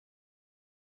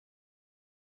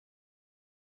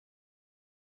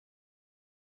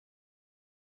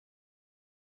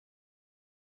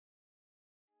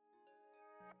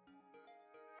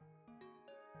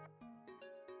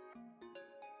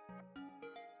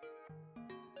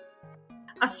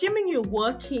assuming you're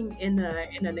working in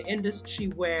an industry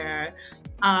where,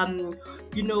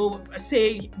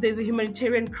 say there's a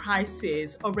humanitarian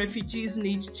crisis or refugees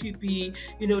need to be,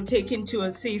 taken to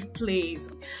a safe place,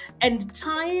 and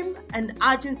time and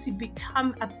urgency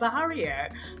become a barrier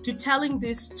to telling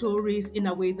these stories in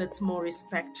a way that's more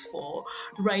respectful,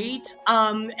 right?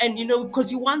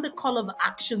 Because you want the call of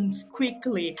actions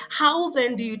quickly. How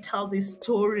then do you tell these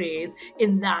stories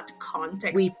in that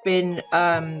context? We've been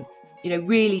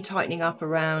really tightening up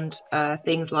around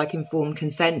things like informed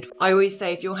consent. I always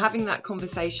say if you're having that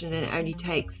conversation and it only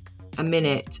takes a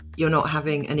minute, you're not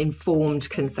having an informed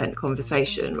consent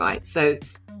conversation, right? So,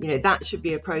 that should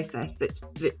be a process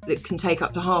that can take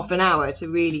up to half an hour to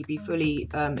really be fully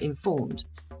informed.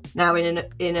 Now,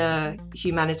 in a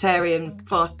humanitarian,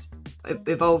 fast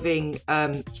evolving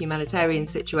humanitarian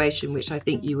situation, which I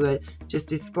think you were just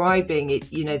describing,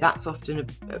 that's often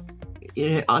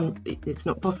it's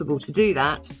not possible to do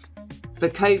that. For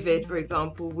COVID, for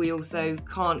example,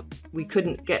 we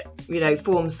couldn't get,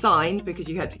 forms signed because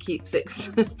you had to keep 6,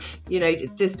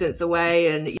 distance away.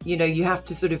 And, you have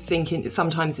to sort of think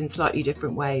sometimes in slightly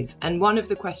different ways. And one of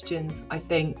the questions I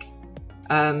think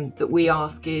that we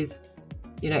ask is,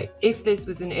 if this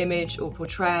was an image or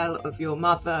portrayal of your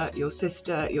mother, your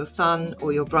sister, your son,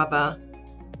 or your brother,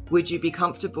 would you be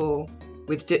comfortable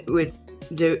with doing,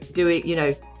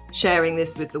 sharing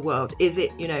this with the world? Is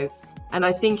it, and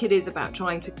I think it is about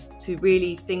trying to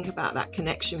really think about that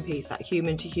connection piece, that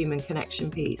human to human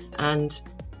connection piece. And,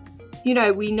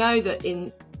 we know that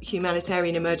in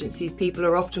humanitarian emergencies, people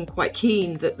are often quite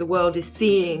keen that the world is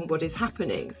seeing what is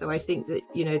happening. So I think that,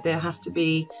 there has to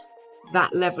be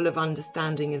that level of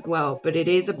understanding as well. But it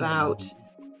is about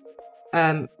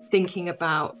thinking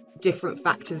about different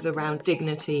factors around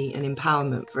dignity and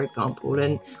empowerment, for example.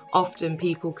 And often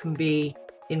people can be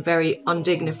in very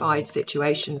undignified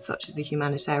situations, such as a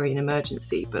humanitarian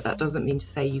emergency, but that doesn't mean to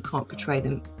say you can't portray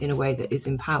them in a way that is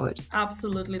empowered.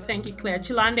 Absolutely. Thank you, Claire.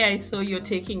 Chilande, I saw you're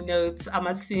taking notes. I'm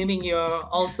assuming you're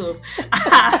also,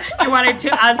 you wanted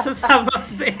to answer some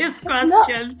of these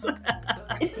questions.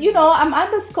 No, I'm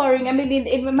underscoring. I mean,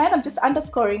 in my mind, I'm just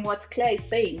underscoring what Claire is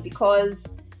saying, because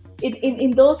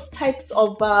in those types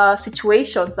of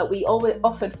situations that we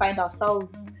often find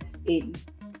ourselves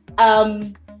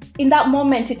in that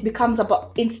moment, it becomes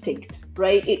about instinct,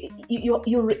 right?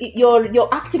 You're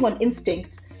acting on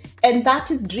instinct, and that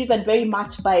is driven very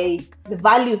much by the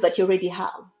values that you already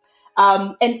have.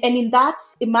 And in that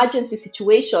emergency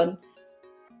situation,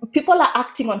 people are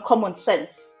acting on common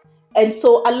sense. And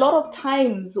so a lot of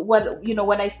times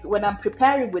when I'm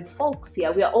preparing with folks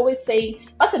here, we are always saying,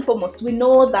 first and foremost, we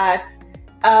know that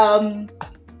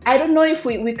I don't know if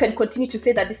we can continue to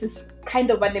say that this is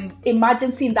kind of an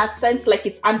emergency in that sense, like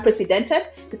it's unprecedented,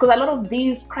 because a lot of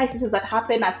these crises that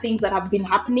happen are things that have been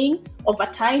happening over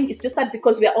time. It's just that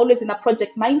because we are always in a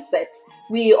project mindset,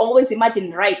 we always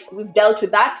imagine, right, we've dealt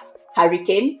with that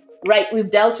hurricane, right, we've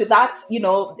dealt with that,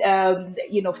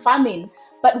 famine,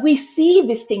 but we see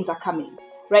these things are coming,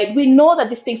 right? We know that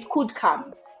these things could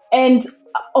come, and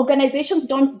organizations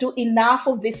don't do enough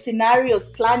of these scenarios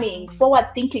planning,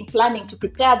 forward-thinking planning to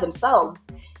prepare themselves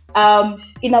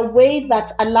in a way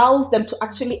that allows them to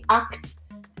actually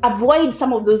avoid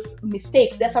some of those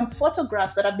mistakes. There's some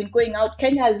photographs that have been going out.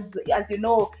 Kenya, as you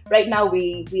know, right now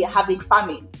we are having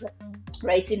famine,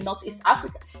 right, in Northeast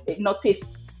Africa,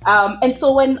 Northeast. And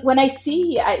so when I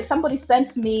see, somebody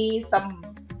sent me some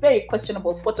very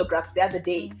questionable photographs the other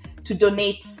day to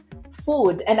donate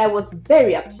food, and I was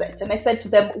very upset. And I said to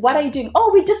them, what are you doing?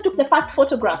 Oh, we just took the first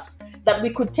photographs that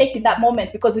we could take in that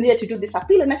moment because we needed to do this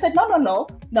appeal. And I said,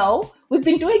 no, we've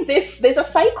been doing this. There's a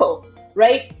cycle,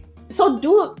 right? So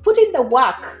put in the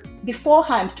work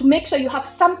beforehand to make sure you have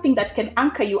something that can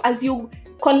anchor you as you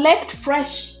collect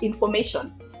fresh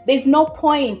information. There's no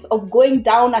point of going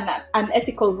down an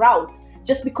unethical route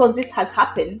just because this has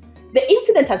happened. The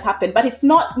incident has happened, but it's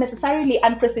not necessarily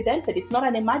unprecedented. It's not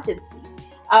an emergency.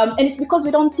 And it's because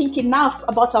we don't think enough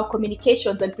about our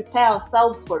communications and prepare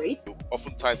ourselves for it.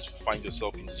 Oftentimes you find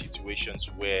yourself in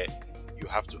situations where you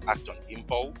have to act on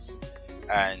impulse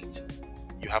and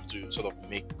you have to sort of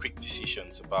make quick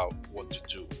decisions about what to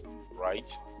do,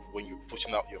 right? When you're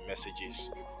putting out your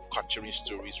messages, you're capturing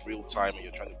stories real time, and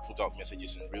you're trying to put out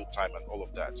messages in real time and all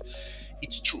of that.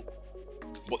 It's true.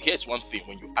 But here's one thing: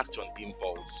 when you act on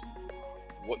impulse,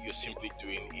 what you're simply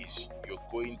doing is you're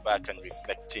going back and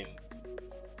reflecting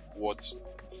what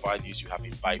values you have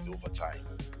imbibed over time.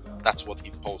 That's what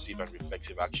impulsive and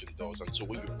reflexive action does. And so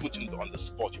when you put on the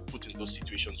spot, you put in those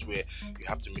situations where you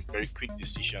have to make very quick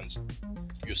decisions,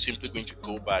 you're simply going to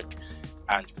go back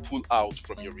and pull out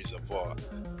from your reservoir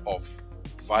of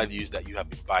values that you have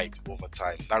imbibed over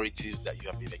time, narratives that you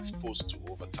have been exposed to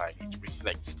over time. It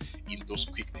reflects in those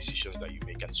quick decisions that you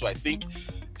make. And so I think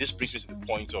this brings me to the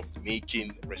point of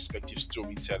making respective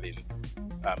storytelling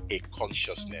a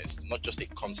consciousness, not just a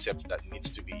concept that needs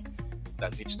to be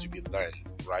learned,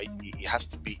 right? It has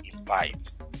to be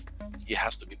imbibed. It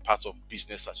has to be part of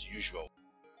business as usual.